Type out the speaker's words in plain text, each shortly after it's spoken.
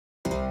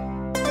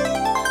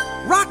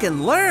rock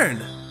and learn!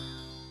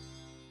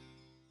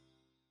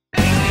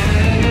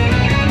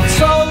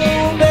 So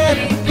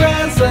many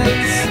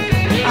presents,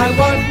 I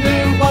wonder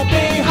what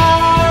they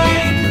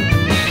hide.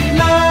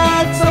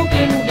 Let's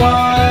open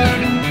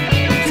one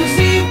to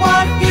see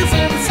what is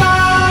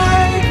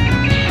inside.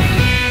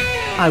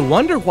 I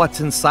wonder what's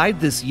inside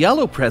this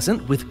yellow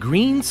present with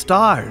green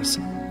stars.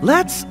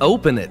 Let's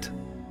open it.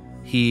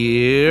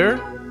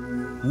 Here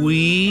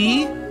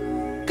we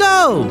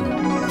go!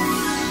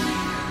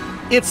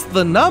 It's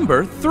the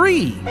number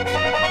 3.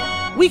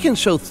 We can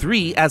show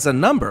 3 as a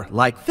number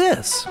like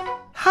this.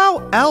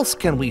 How else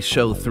can we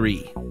show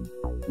 3?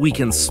 We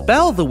can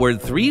spell the word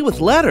 3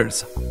 with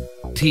letters.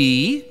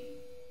 T,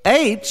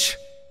 H,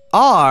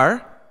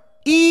 R,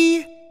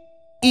 E,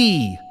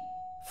 E.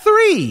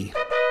 3.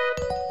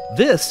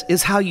 This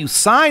is how you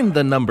sign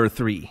the number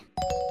 3.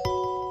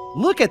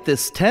 Look at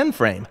this 10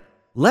 frame.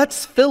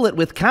 Let's fill it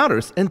with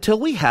counters until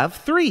we have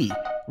 3.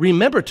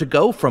 Remember to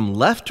go from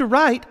left to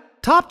right,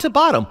 top to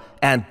bottom,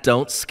 and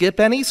don't skip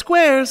any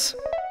squares.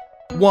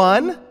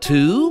 1,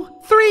 2,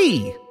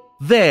 3.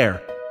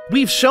 There.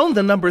 We've shown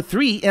the number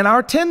 3 in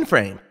our 10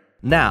 frame.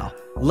 Now,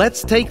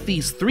 let's take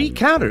these 3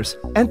 counters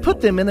and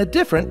put them in a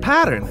different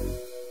pattern.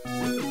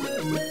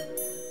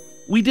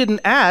 We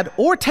didn't add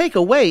or take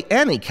away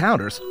any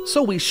counters,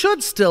 so we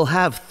should still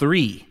have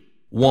 3.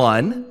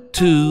 1,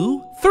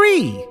 2,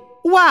 3.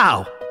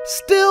 Wow!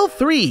 Still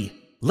 3.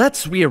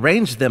 Let's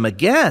rearrange them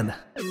again.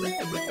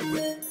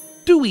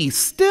 Do we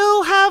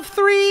still have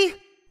 3?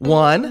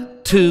 1,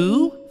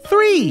 2,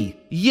 3.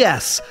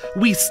 Yes,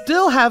 we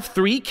still have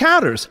 3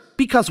 counters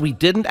because we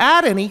didn't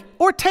add any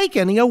or take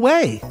any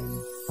away.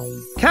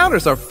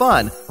 Counters are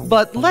fun,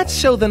 but let's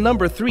show the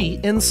number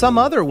 3 in some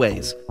other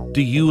ways.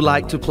 Do you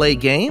like to play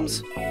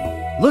games?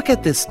 Look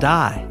at this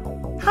die.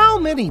 How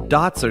many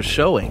dots are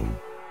showing?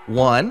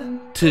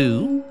 1,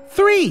 2,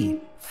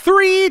 3.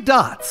 3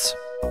 dots.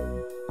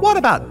 What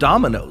about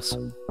dominoes?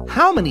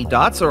 How many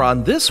dots are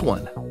on this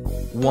one?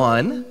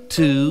 1,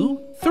 2,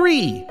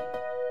 3.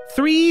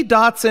 3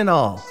 dots in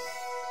all.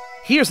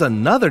 Here's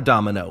another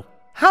domino.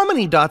 How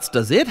many dots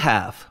does it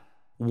have?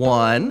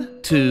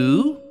 1,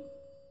 2,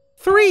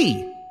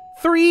 3.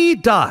 3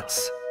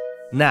 dots.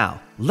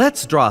 Now,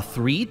 let's draw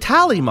 3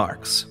 tally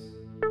marks.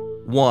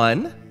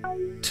 1,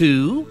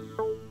 2,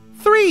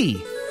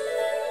 3.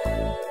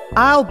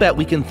 I'll bet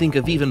we can think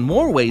of even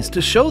more ways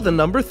to show the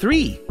number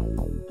 3.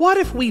 What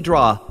if we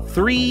draw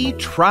 3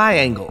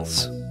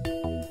 triangles?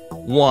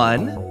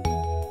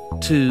 1,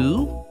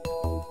 2,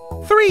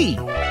 3.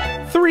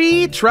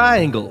 3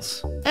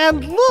 triangles.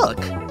 And look!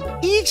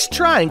 Each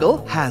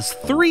triangle has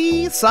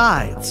 3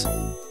 sides.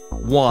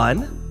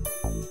 1,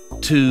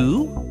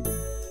 2,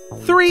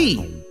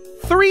 3.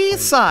 3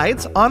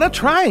 sides on a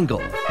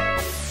triangle.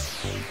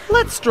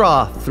 Let's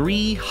draw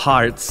 3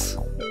 hearts.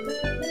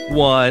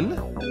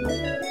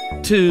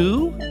 1,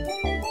 2,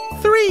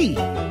 3.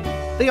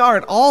 They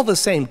aren't all the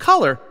same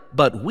color,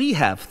 but we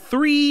have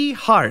 3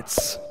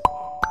 hearts.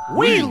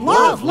 We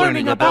love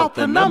learning about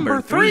the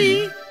number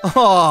 3.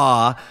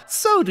 Aw,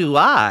 so do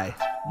I.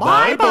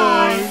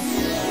 Bye-bye.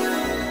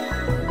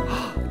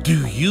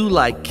 Do you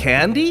like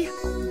candy?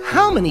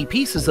 How many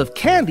pieces of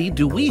candy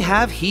do we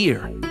have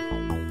here?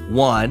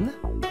 1,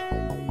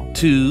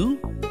 2,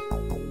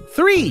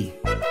 3.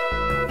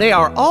 They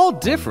are all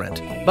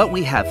different, but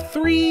we have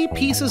 3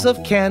 pieces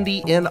of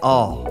candy in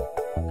all.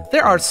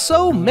 There are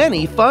so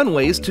many fun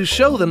ways to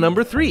show the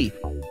number 3.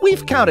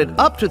 We've counted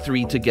up to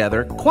 3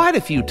 together quite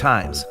a few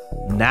times.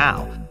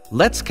 Now,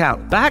 let's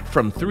count back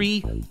from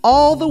 3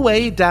 all the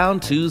way down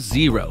to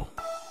 0.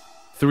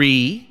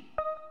 3,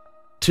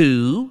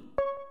 2,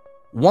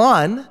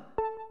 1,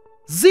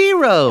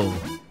 0.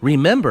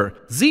 Remember,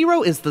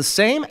 0 is the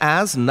same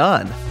as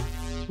none.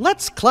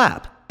 Let's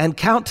clap and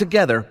count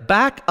together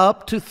back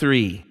up to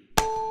 3.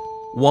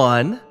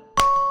 1,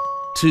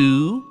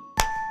 2,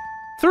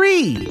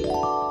 3.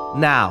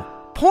 Now,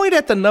 point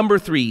at the number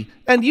 3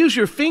 and use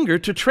your finger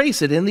to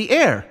trace it in the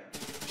air.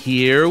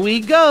 Here we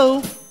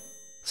go.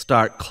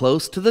 Start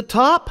close to the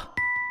top.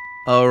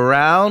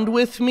 Around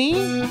with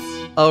me.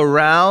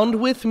 Around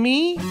with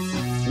me.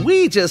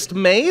 We just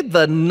made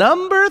the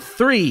number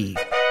 3.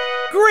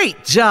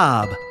 Great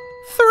job!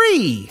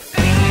 3.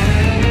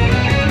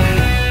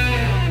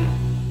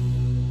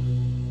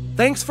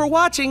 Thanks for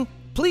watching.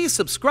 Please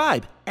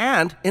subscribe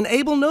and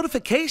enable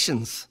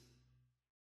notifications.